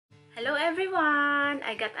Hello everyone!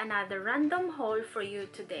 I got another random haul for you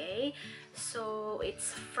today. So it's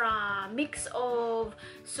from mix of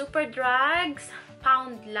Superdrugs,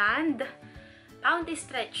 Poundland, Pound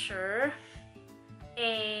Stretcher,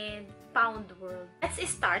 and Poundworld. Let's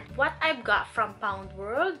start what I've got from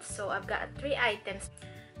Poundworld. So I've got 3 items.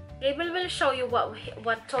 Gabriel will show you what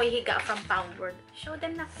toy he got from Poundworld. Show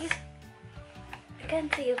them na please. I can't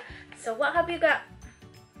see you. So what have you got?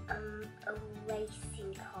 A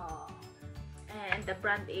racing car. And the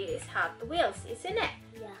brand is Hot Wheels, isn't it?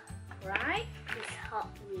 Yeah. Right? It's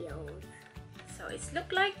Hot Wheels. So it's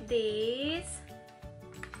look like this.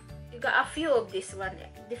 You got a few of this one,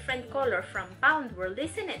 different color from Poundworld,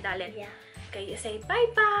 isn't it, darling? Yeah. Okay, you say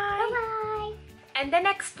bye-bye. Bye-bye. And the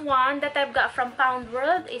next one that I've got from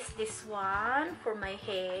Poundworld is this one for my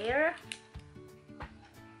hair.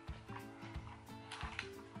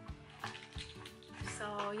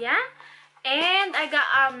 So yeah. And I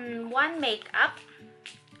got one makeup.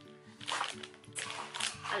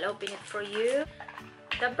 I'll open it for you.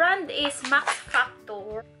 The brand is Max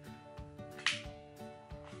Factor.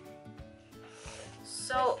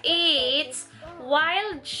 So it's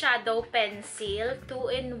Wild Shadow Pencil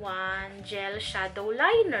 2-in-1 Gel Shadow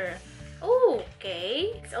Liner. Oh,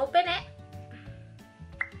 okay. Let's open it.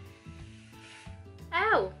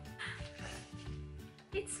 Oh.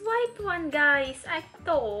 It's white one, guys. I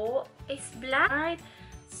thought it's black.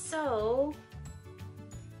 So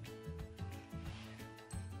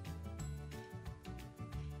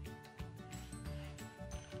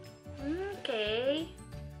okay.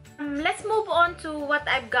 Let's move on to what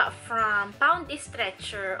I've got from Pound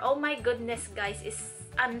Stretcher. Oh my goodness, guys,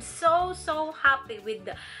 I'm so happy with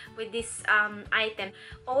this item.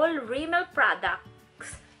 All Rimmel products.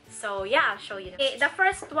 So yeah, I'll show you. Okay, the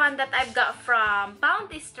first one that I've got from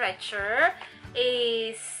Pound Stretcher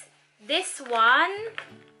is this one.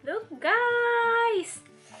 Look, guys.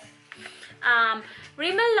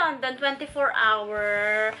 Rimmel London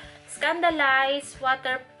 24-hour Scandalized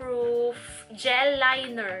Waterproof Gel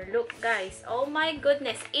Liner. Look, guys. Oh my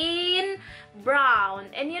goodness. In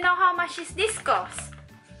brown. And you know how much is this cost?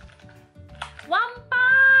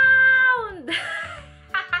 £1!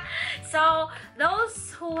 So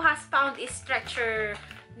those who has Pound Stretcher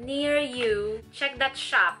near you, check that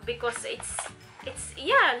shop because it's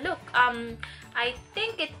yeah, look, I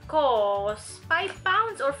think it costs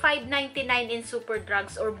 £5 or £5.99 in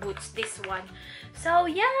Superdrugs or Boots, this one. So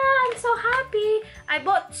yeah, I'm so happy. I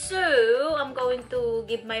bought 2. I'm going to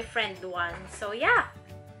give my friend one. So yeah,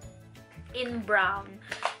 in brown.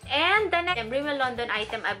 And the next Rimmel London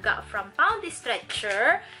item I've got from Pound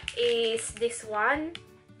Stretcher is this one.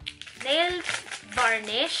 Nail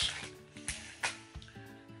varnish.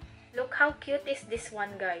 Look how cute is this one,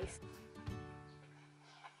 guys.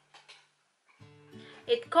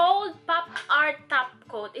 It's called Pop Art Top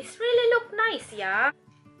Coat. It's really look nice, yeah.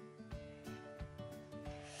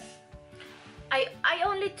 I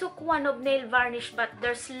only took one of nail varnish, but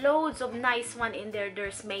there's loads of nice one in there.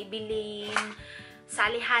 There's Maybelline,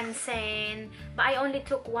 Sally Hansen, but I only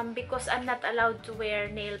took one because I'm not allowed to wear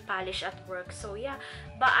nail polish at work. So yeah,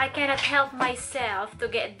 but I cannot help myself to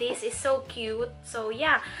get this. It's so cute. So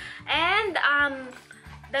yeah, and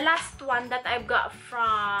the last one that I've got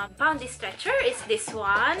from Pound Stretcher is this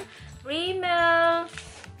one, Rimmel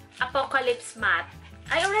Apocalypse Matte.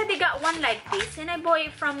 I already got one like this and I bought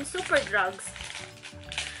it from Superdrugs.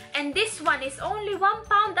 And this one is only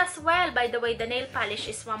 £1 as well. By the way, the nail polish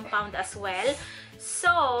is £1 as well.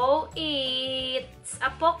 So it's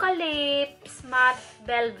Apocalypse Matte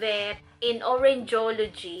Velvet in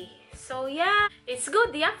Orangeology. So yeah, it's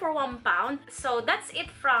good, yeah, for £1. So that's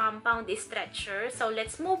it from Pound Stretcher. So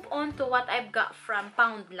let's move on to what I've got from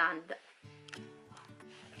Poundland.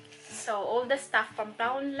 So all the stuff from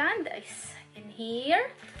Poundland is in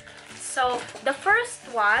here. So the first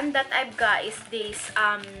one that I've got is this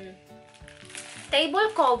table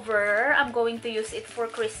cover. I'm going to use it for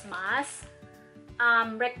Christmas.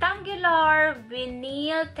 Rectangular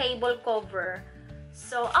vinyl table cover.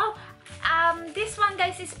 So this one,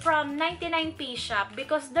 guys, is from 99p shop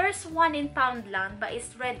because there's one in Poundland but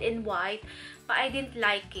it's red and white, but I didn't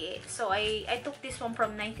like it, so I took this one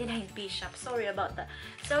from 99p shop. Sorry about that.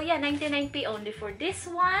 So yeah, 99p only for this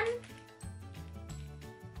one.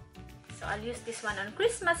 So I'll use this one on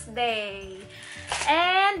Christmas Day.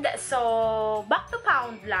 And so back to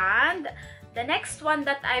Poundland. The next one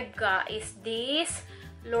that I've got is this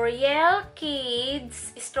L'Oreal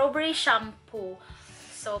Kids Strawberry Shampoo.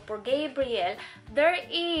 So for Gabriel, there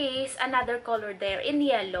is another color there in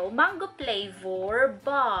yellow, mango flavor,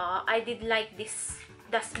 but I did like this,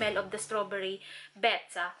 the smell of the strawberry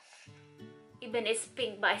better. even it's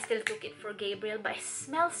pink, but I still took it for Gabriel. But it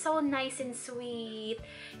smells so nice and sweet.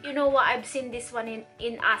 You know what? I've seen this one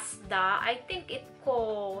in Asda. I think it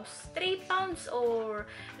costs 3 pounds or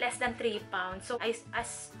less than 3 pounds. So as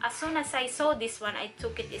soon as I saw this one, I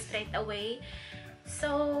took it straight away.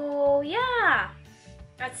 So yeah,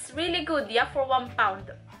 that's really good. Yeah, for 1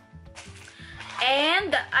 pound.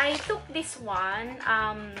 And I took this one,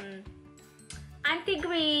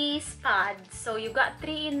 anti-grease pads. So you got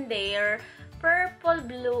 3 in there. Purple,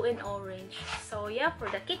 blue, and orange. So yeah, for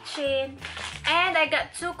the kitchen. And I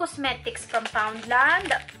got 2 cosmetics from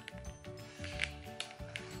Poundland.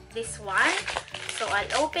 This one. So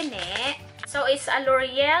I'll open it. So it's a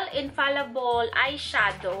L'Oreal Infallible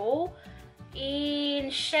eyeshadow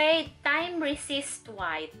in shade Time Resist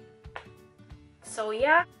White. So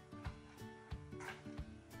yeah.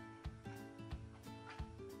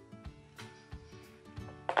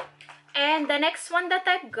 And the next one that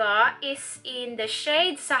I've got is in the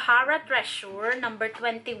shade Sahara Treasure, number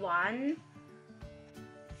 21.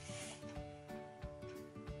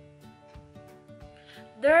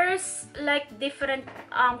 There's like different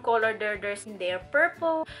color there. There's in there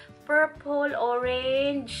purple,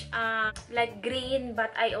 orange, like green,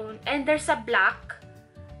 but I own, and there's a black.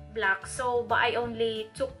 So but I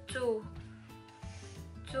only took two.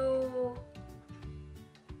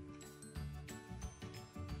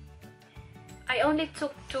 I only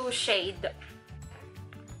took 2 shades.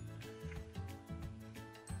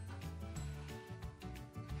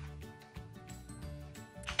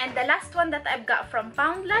 And the last one that I've got from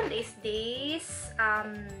Poundland is this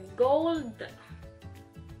gold.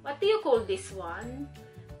 What do you call this one?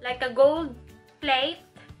 Like a gold plate.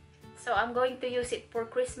 So I'm going to use it for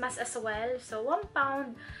Christmas as well. So 1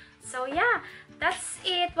 pound. So yeah, that's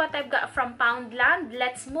it what I've got from Poundland.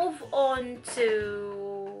 Let's move on to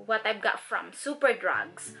what I've got from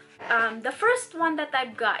Superdrugs. The first one that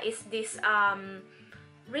I've got is this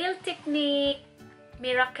Real Technique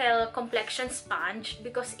Miracle Complexion Sponge,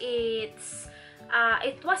 because it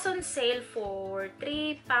was on sale for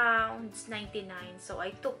 £3.99. So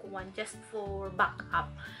I took one just for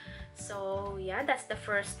backup. So yeah, that's the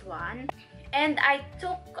first one. And I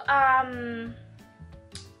took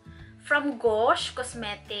from Gosh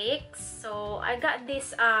Cosmetics. So I got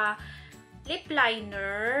this lip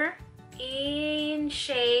liner in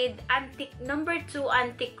shade Antique number 2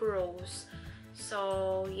 Antique Rose.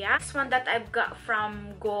 So yeah, this one that I've got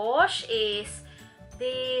from Gosh is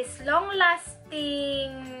this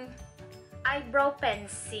long-lasting eyebrow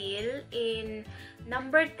pencil in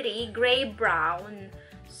number 3 gray brown.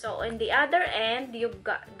 So on the other end, you've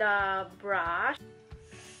got the brush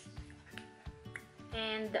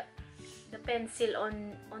and the pencil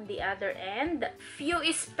on the other end. If you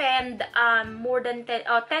spend more than 10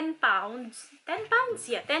 pounds, 10 pounds,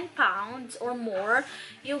 yeah, 10 pounds or more,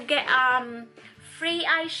 you get free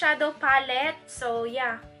eyeshadow palette. So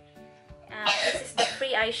yeah, this is the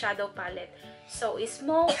free eyeshadow palette. So it's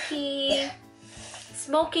smoky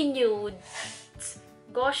nude,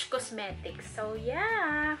 Gosh Cosmetics. So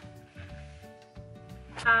yeah.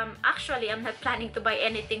 Actually, I'm not planning to buy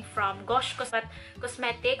anything from Gosh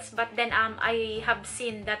Cosmetics, but then I have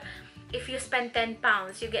seen that if you spend 10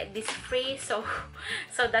 pounds, you get this free. So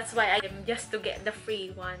that's why I am just to get the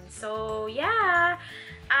free one. So yeah.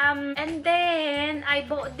 And then I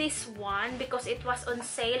bought this one because it was on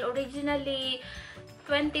sale. Originally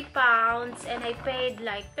 20 pounds and I paid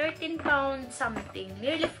like 13 pounds something,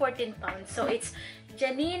 nearly 14 pounds. So it's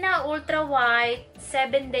Janina Ultra White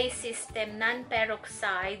 7-day system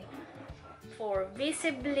non-peroxide for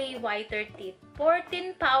visibly whiter teeth.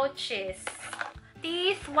 14 pouches.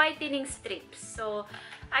 Teeth whitening strips. So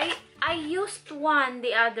I used one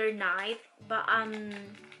the other night, but I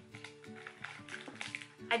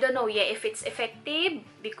don't know yet if it's effective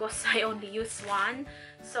because I only use one.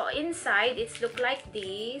 So inside it's look like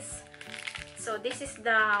this. So this is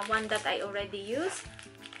the one that I already used.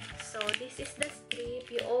 So this is the strip.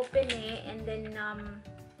 You open it and then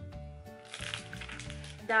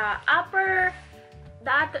the upper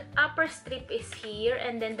strip is here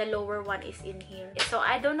and then the lower one is in here. So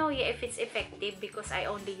I don't know yet if it's effective because I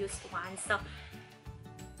only used one.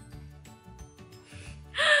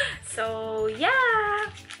 So yeah.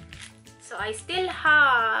 So I still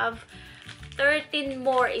have 13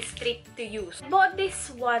 more strips to use. I bought this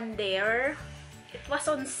one there. It was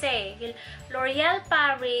on sale. L'Oreal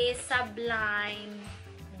Paris Sublime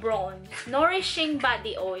Bronze Nourishing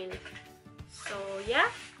Body Oil. So yeah,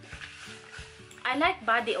 I like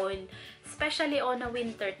body oil, especially on a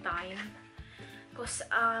winter time, because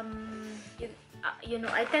you know,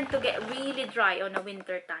 I tend to get really dry on the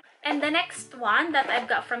winter time. And the next one that I've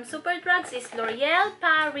got from Superdrugs is L'Oreal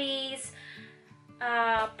Paris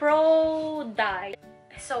Pro Dye.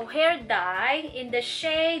 So hair dye in the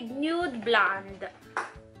shade Nude Blonde.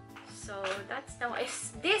 So that's the one.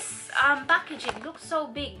 This packaging looks so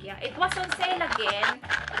big. Yeah, it was on sale again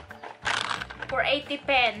for 80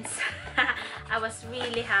 pence. I was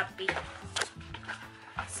really happy.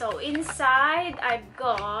 So inside I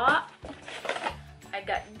got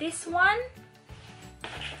this one.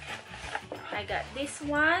 I got this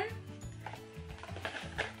one.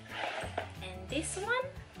 And this one.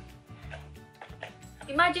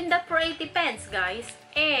 Imagine that for 80 pence, guys.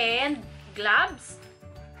 And gloves.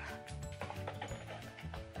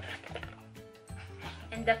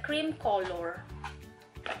 And the cream color.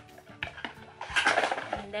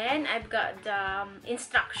 And then I've got the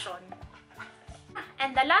instruction.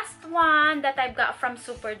 And the last one that I've got from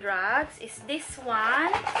Superdrugs is this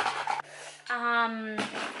one.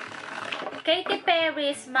 Katy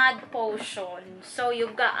Perry's Mad Potion. So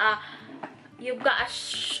you've got a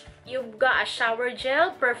shower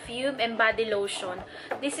gel, perfume, and body lotion.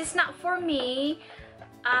 This is not for me.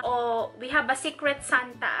 We have a Secret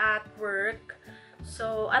Santa at work.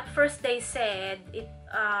 So at first they said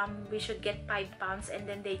we should get 5 pounds, and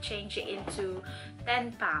then they change it into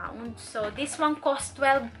 10 pounds. So this one costs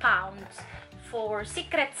 12 pounds for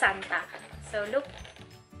Secret Santa. So look.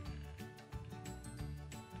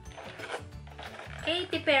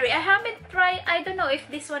 Katy Perry. I haven't tried. I don't know if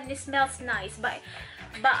this one smells nice, but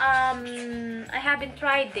I haven't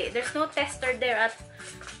tried it. There's no tester there at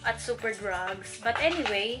Superdrugs. But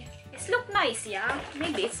anyway, it looks nice, yeah.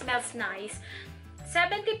 Maybe it smells nice.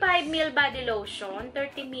 75 ml body lotion,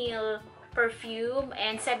 30 ml perfume,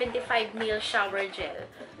 and 75 ml shower gel.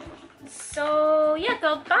 So yeah,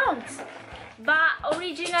 12 pounds. But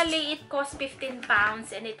originally it cost 15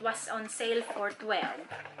 pounds and it was on sale for 12.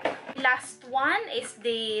 Last one is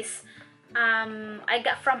this I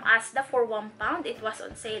got from Asda for 1 pound. It was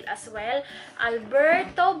on sale as well.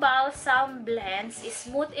 Alberto Balsam Blends is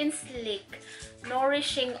Smooth and Slick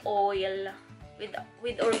Nourishing Oil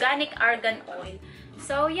with organic argan oil.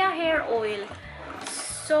 So yeah, hair oil.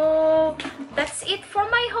 So that's it for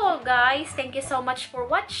my haul, guys. Thank you so much for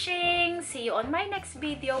watching. See you on my next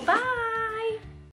video. Bye!